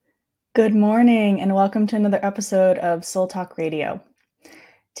Good morning and welcome to another episode of Soul Talk Radio.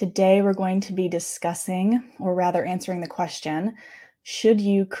 Today we're going to be discussing, or rather answering the question, should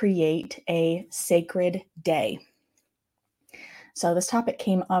you create a sacred day? So this topic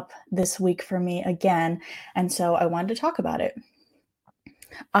came up this week for me again, and so I wanted to talk about it.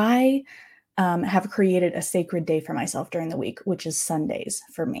 I have created a sacred day for myself during the week, which is Sundays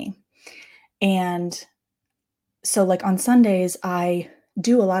for me. And so, like on Sundays, I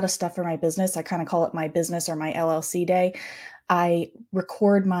do a lot of stuff for my business. I kind of call it my business or my LLC day. I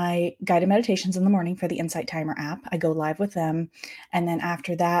record my guided meditations in the morning for the Insight Timer app. I go live with them. And then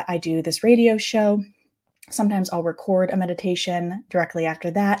after that, I do this radio show. Sometimes I'll record a meditation directly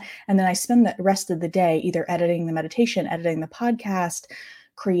after that. And then I spend the rest of the day either editing the meditation, editing the podcast,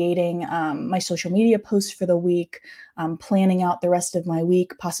 creating my social media posts for the week, planning out the rest of my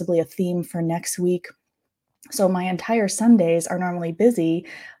week, possibly a theme for next week. So my entire Sundays are normally busy,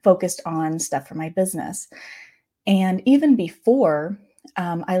 focused on stuff for my business. And even before,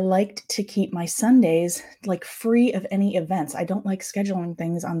 I liked to keep my Sundays like free of any events. I don't like scheduling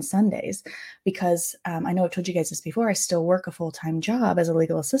things on Sundays because I know I've told you guys this before. I still work a full-time job as a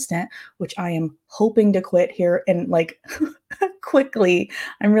legal assistant, which I am hoping to quit here and like quickly.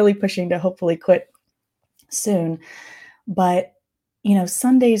 I'm really pushing to hopefully quit soon. But,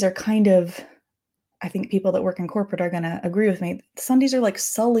 Sundays are kind of, I think people that work in corporate are going to agree with me. Sundays are like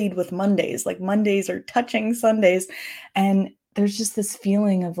sullied with Mondays. Like Mondays are touching Sundays. And there's just this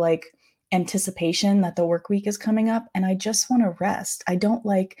feeling of like anticipation that the work week is coming up. And I just want to rest. I don't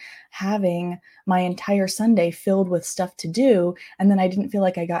like having my entire Sunday filled with stuff to do. And then I didn't feel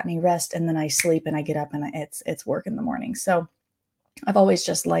like I got any rest. And then I sleep and I get up and it's work in the morning. So I've always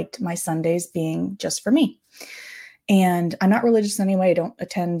just liked my Sundays being just for me. And I'm not religious anyway. I don't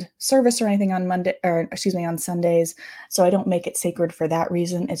attend service or anything on Sundays. So I don't make it sacred for that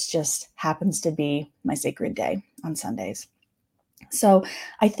reason. It just happens to be my sacred day on Sundays. So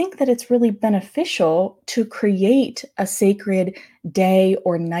I think that it's really beneficial to create a sacred day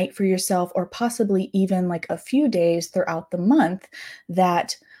or night for yourself, or possibly even like a few days throughout the month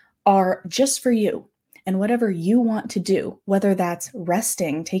that are just for you and whatever you want to do, whether that's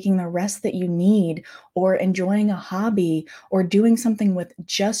resting, taking the rest that you need, or enjoying a hobby, or doing something with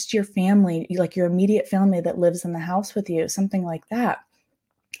just your family, like your immediate family that lives in the house with you, something like that.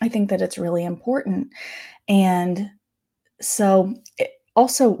 I think that it's really important. And so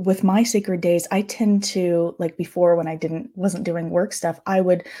also with my sacred days, I tend to, like before when I wasn't doing work stuff, I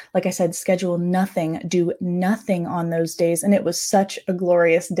would, like I said, schedule nothing, do nothing on those days. And it was such a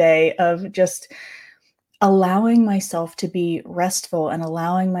glorious day of just allowing myself to be restful and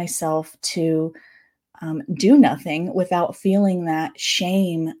allowing myself to do nothing without feeling that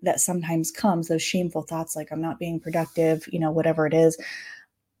shame that sometimes comes, those shameful thoughts like I'm not being productive, whatever it is.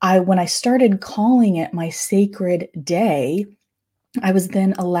 When I started calling it my sacred day, I was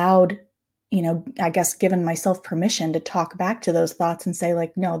then allowed, I guess given myself permission to talk back to those thoughts and say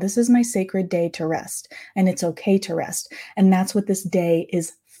like, no, this is my sacred day to rest and it's okay to rest. And that's what this day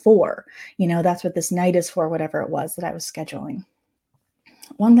is for. That's what this night is for, whatever it was that I was scheduling.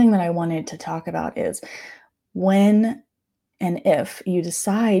 One thing that I wanted to talk about is when and if you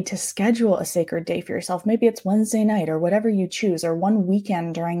decide to schedule a sacred day for yourself, maybe it's Wednesday night or whatever you choose, or one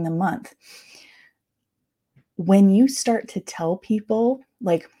weekend during the month, when you start to tell people,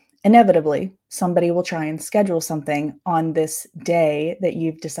 like inevitably, somebody will try and schedule something on this day that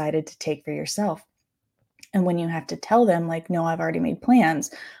you've decided to take for yourself. And when you have to tell them, like, no, I've already made plans,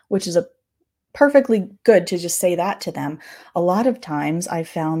 which is a perfectly good to just say that to them. A lot of times I've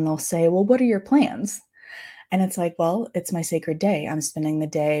found they'll say, well, what are your plans? And it's like, well, it's my sacred day. I'm spending the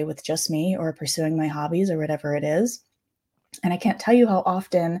day with just me or pursuing my hobbies or whatever it is. And I can't tell you how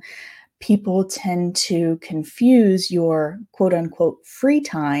often people tend to confuse your quote unquote free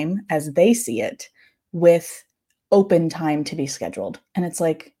time as they see it with open time to be scheduled. And it's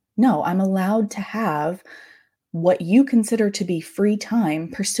like, no, I'm allowed to have what you consider to be free time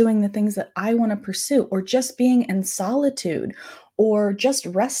pursuing the things that I want to pursue, or just being in solitude, or just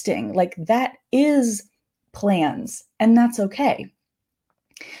resting. Like that is plans, and that's okay.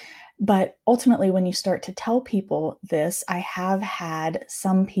 But ultimately, when you start to tell people this, I have had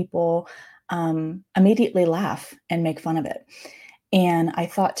some people immediately laugh and make fun of it. And I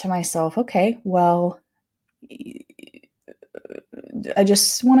thought to myself, okay, well, I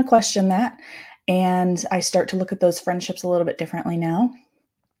just want to question that. And I start to look at those friendships a little bit differently now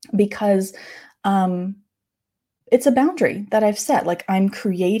because um, it's a boundary that I've set. Like, I'm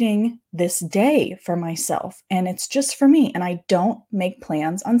creating this day for myself and it's just for me. And I don't make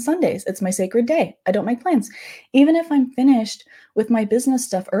plans on Sundays. It's my sacred day. I don't make plans. Even if I'm finished with my business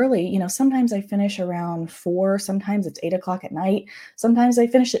stuff early, sometimes I finish around 4, sometimes it's 8 o'clock at night, sometimes I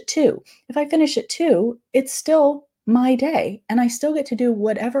finish at 2. If I finish at 2, it's still my day and I still get to do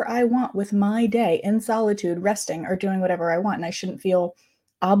whatever I want with my day in solitude, resting or doing whatever I want. And I shouldn't feel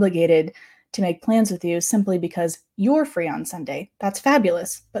obligated to make plans with you simply because you're free on Sunday. That's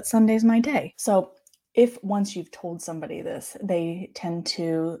fabulous, but Sunday's my day. So if once you've told somebody this, they tend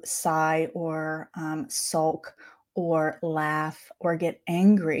to sigh or sulk or laugh or get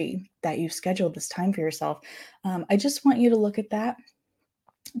angry that you've scheduled this time for yourself, I just want you to look at that.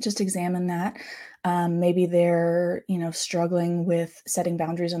 Just examine that. Maybe they're, struggling with setting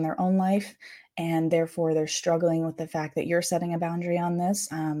boundaries in their own life, and therefore they're struggling with the fact that you're setting a boundary on this.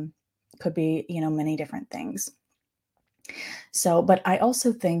 Could be, many different things. So, but I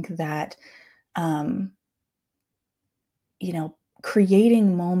also think that, um,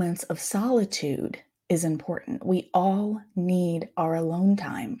 creating moments of solitude is important. We all need our alone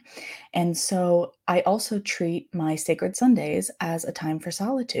time. And so I also treat my sacred Sundays as a time for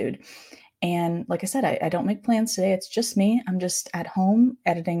solitude. And like I said, I don't make plans today. It's just me. I'm just at home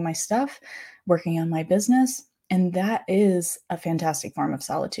editing my stuff, working on my business. And that is a fantastic form of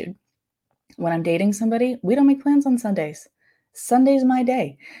solitude. When I'm dating somebody, we don't make plans on Sundays. Sunday's my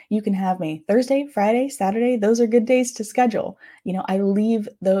day. You can have me Thursday, Friday, Saturday. Those are good days to schedule. I leave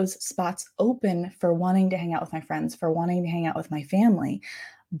those spots open for wanting to hang out with my friends, for wanting to hang out with my family.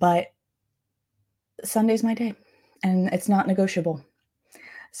 But Sunday's my day and it's not negotiable.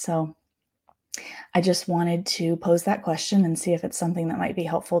 So I just wanted to pose that question and see if it's something that might be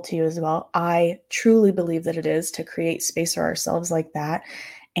helpful to you as well. I truly believe that it is, to create space for ourselves like that,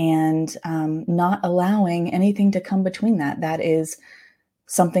 and not allowing anything to come between that. That is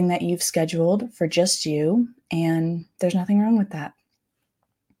something that you've scheduled for just you, and there's nothing wrong with that.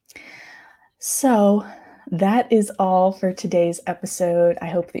 So that is all for today's episode. I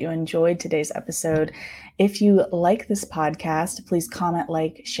hope that you enjoyed today's episode. If you like this podcast, please comment,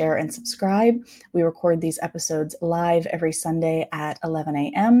 like, share, and subscribe. We record these episodes live every Sunday at 11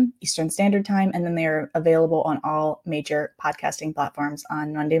 a.m. Eastern Standard Time, and then they're available on all major podcasting platforms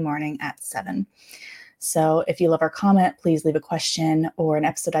on Monday morning at 7. So if you love our comment, please leave a question or an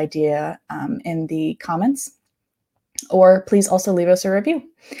episode idea in the comments, or please also leave us a review.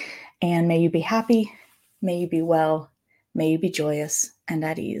 And may you be happy, may you be well, may you be joyous and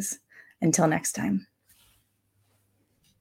at ease. Until next time.